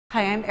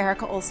Hi, I'm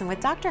Erica Olson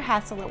with Dr.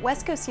 Hassel at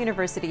West Coast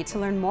University to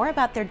learn more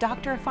about their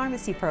Doctor of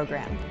Pharmacy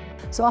program.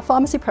 So our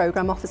pharmacy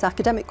program offers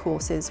academic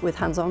courses with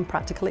hands-on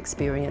practical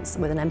experience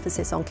with an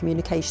emphasis on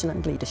communication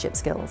and leadership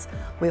skills.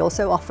 We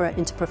also offer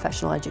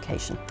interprofessional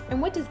education. And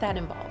what does that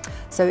involve?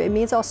 So it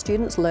means our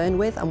students learn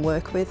with and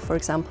work with, for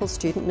example,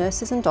 student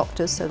nurses and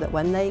doctors, so that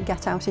when they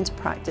get out into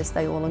practice,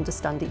 they all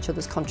understand each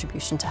other's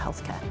contribution to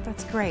healthcare.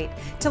 That's great.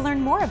 To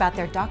learn more about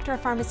their Doctor of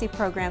Pharmacy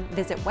program,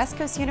 visit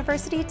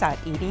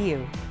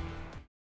westcoastuniversity.edu.